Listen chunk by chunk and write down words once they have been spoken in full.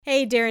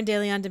Hey, Darren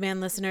Daily On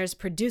Demand listeners,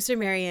 producer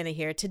Mariana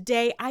here.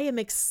 Today, I am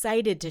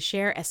excited to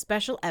share a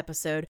special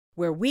episode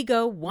where we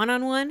go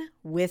one-on-one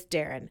with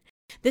Darren.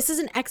 This is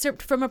an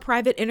excerpt from a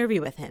private interview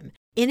with him.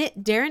 In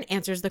it, Darren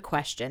answers the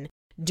question,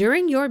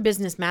 during your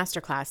business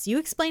masterclass, you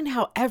explained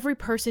how every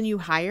person you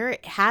hire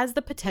has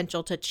the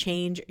potential to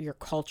change your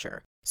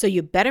culture. So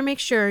you better make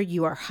sure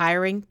you are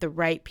hiring the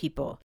right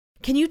people.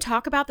 Can you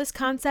talk about this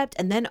concept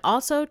and then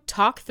also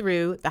talk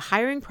through the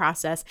hiring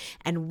process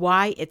and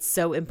why it's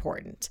so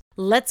important?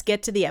 Let's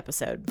get to the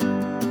episode.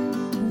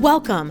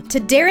 Welcome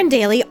to Darren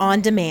Daily On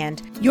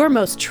Demand, your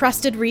most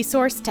trusted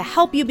resource to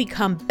help you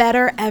become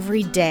better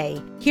every day.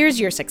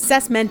 Here's your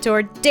success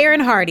mentor,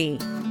 Darren Hardy.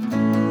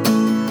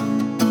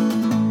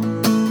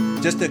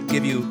 Just to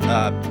give you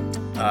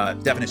a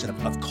definition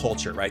of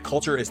culture, right?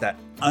 Culture is that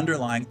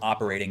underlying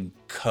operating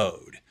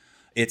code.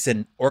 It's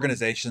an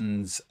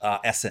organization's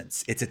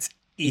essence. It's its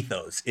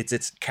ethos. It's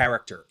its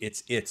character.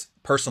 It's its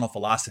personal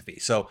philosophy.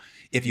 So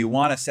if you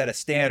want to set a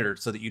standard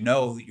so that you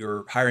know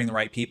you're hiring the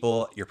right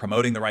people, you're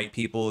promoting the right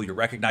people, you're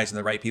recognizing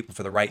the right people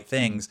for the right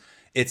things,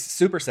 it's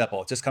super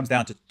simple. It just comes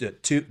down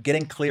to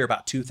getting clear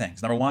about two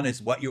things. Number one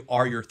is what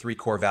are your three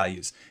core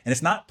values. And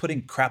it's not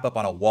putting crap up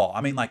on a wall.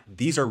 I mean, like,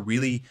 these are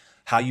really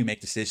how you make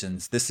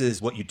decisions. This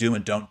is what you do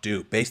and don't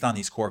do based on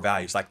these core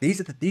values. Like, these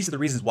are the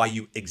reasons why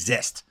you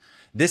exist.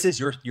 This is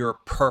your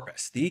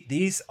purpose.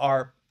 These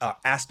are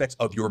aspects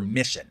of your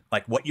mission,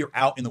 like what you're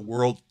out in the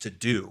world to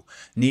do,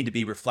 need to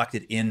be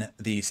reflected in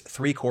these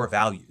three core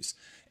values.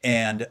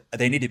 And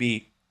they need to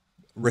be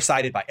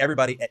recited by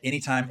everybody at any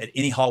time, at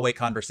any hallway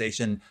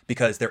conversation,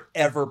 because they're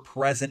ever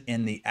present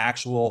in the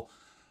actual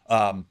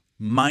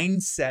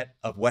mindset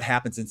of what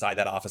happens inside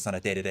that office on a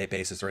day-to-day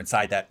basis or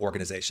inside that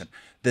organization.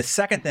 The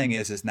second thing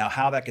is now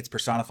how that gets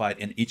personified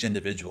in each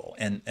individual.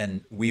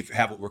 And we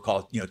have what we're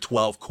called,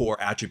 12 core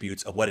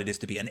attributes of what it is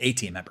to be an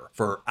A-team member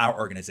for our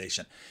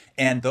organization.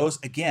 And those,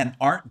 again,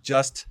 aren't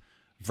just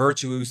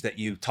virtues that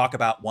you talk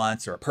about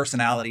once or a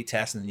personality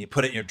test and then you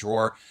put it in your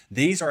drawer.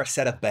 These are a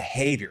set of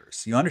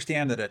behaviors. You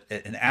understand that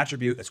an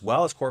attribute as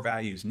well as core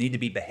values need to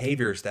be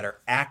behaviors that are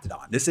acted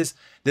on. This is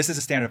a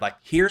standard of, like,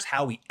 here's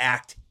how we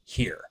act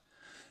here.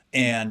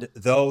 And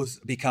those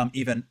become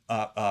even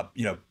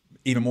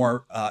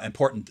more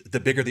important the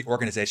bigger the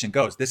organization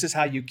goes. This is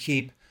how you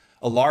keep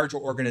a larger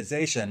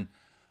organization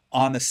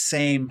on the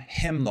same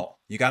hymnal.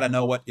 You got to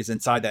know what is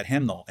inside that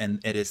hymnal.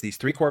 And it is these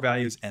three core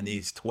values and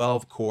these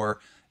 12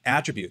 core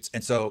attributes.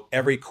 And so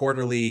every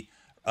quarterly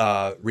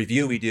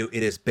review we do,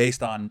 it is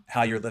based on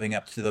how you're living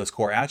up to those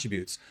core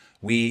attributes.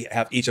 We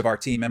have each of our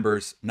team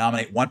members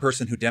nominate one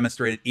person who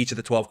demonstrated each of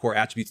the 12 core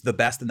attributes the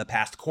best in the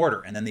past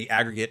quarter. And then the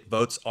aggregate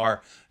votes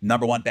are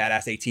number one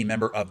badass A-team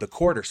member of the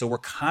quarter. So we're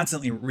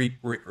constantly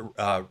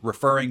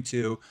referring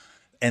to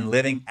and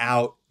living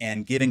out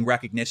and giving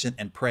recognition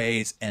and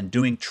praise and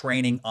doing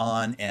training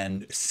on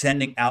and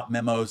sending out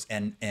memos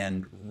and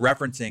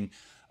referencing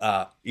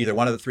either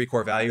one of the three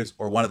core values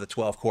or one of the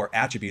 12 core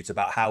attributes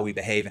about how we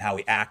behave and how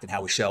we act and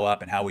how we show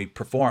up and how we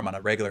perform on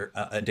a regular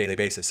daily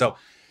basis. So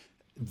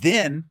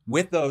then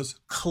with those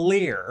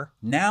clear,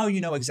 now you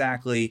know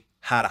exactly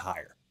how to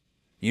hire.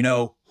 You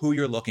know who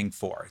you're looking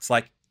for. It's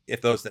like, if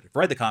those that have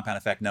read The Compound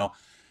Effect know,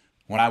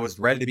 when I was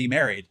ready to be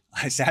married,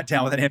 I sat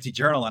down with an empty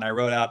journal and I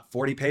wrote out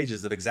 40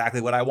 pages of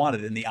exactly what I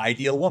wanted in the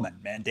ideal woman,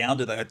 man, down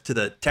to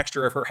the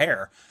texture of her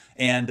hair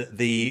and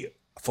the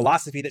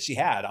philosophy that she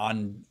had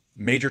on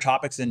major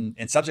topics and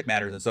subject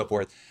matters and so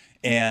forth.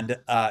 And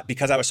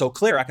because I was so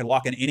clear, I could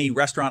walk in any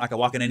restaurant, I could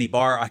walk in any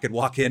bar, I could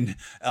walk in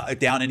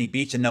down any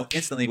beach and know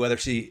instantly whether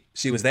she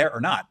was there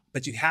or not.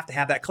 But you have to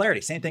have that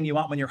clarity. Same thing you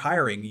want when you're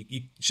hiring.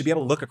 You should be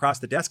able to look across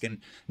the desk and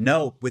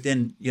know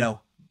within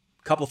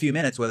a few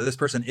minutes whether this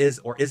person is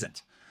or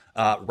isn't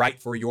right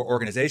for your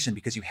organization,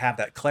 because you have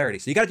that clarity.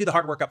 So you got to do the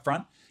hard work up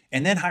front,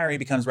 and then hiring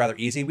becomes rather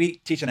easy. We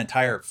teach an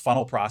entire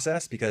funnel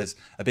process because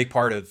a big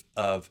part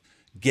of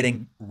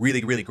getting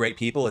really, really great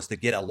people is to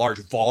get a large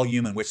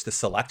volume in which to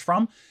select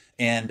from,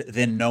 and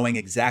then knowing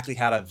exactly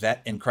how to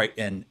vet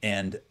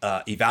and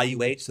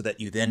evaluate so that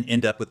you then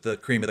end up with the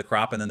cream of the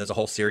crop. And then there's a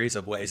whole series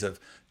of ways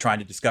of trying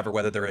to discover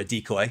whether they're a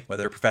decoy,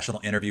 whether they're a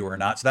professional interviewer or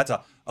not. So that's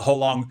a whole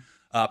long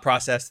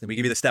process. And we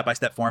give you the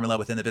step-by-step formula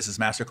within the business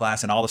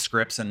masterclass and all the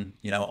scripts and,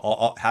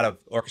 all how to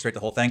orchestrate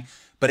the whole thing.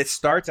 But it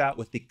starts out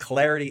with the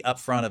clarity up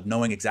front of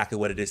knowing exactly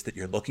what it is that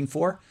you're looking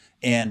for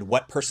and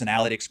what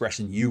personality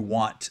expression you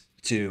want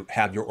to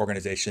have your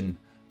organization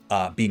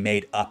be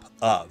made up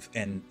of.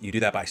 And you do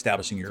that by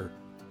establishing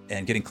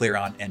and getting clear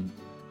on and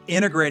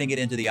integrating it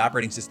into the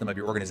operating system of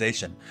your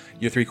organization,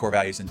 your three core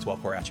values and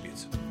 12 core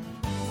attributes.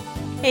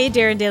 Hey,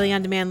 Darren Daily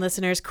On Demand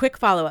listeners, quick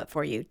follow-up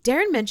for you.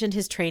 Darren mentioned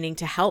his training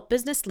to help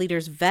business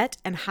leaders vet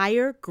and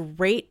hire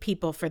great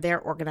people for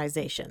their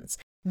organizations.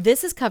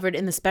 This is covered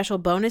in the special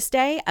bonus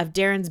day of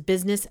Darren's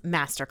Business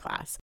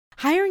Masterclass.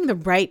 Hiring the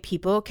right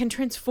people can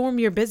transform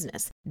your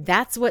business.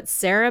 That's what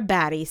Sarah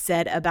Batty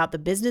said about the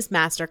Business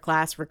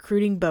Masterclass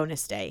Recruiting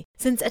Bonus Day.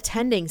 Since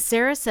attending,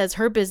 Sarah says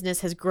her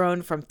business has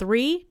grown from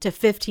 3 to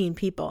 15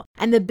 people,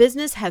 and the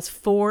business has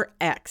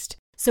 4x'd.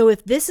 So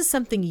if this is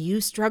something you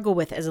struggle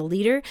with as a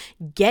leader,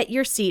 get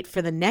your seat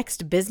for the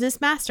next business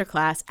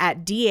masterclass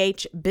at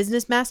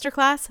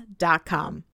dhbusinessmasterclass.com.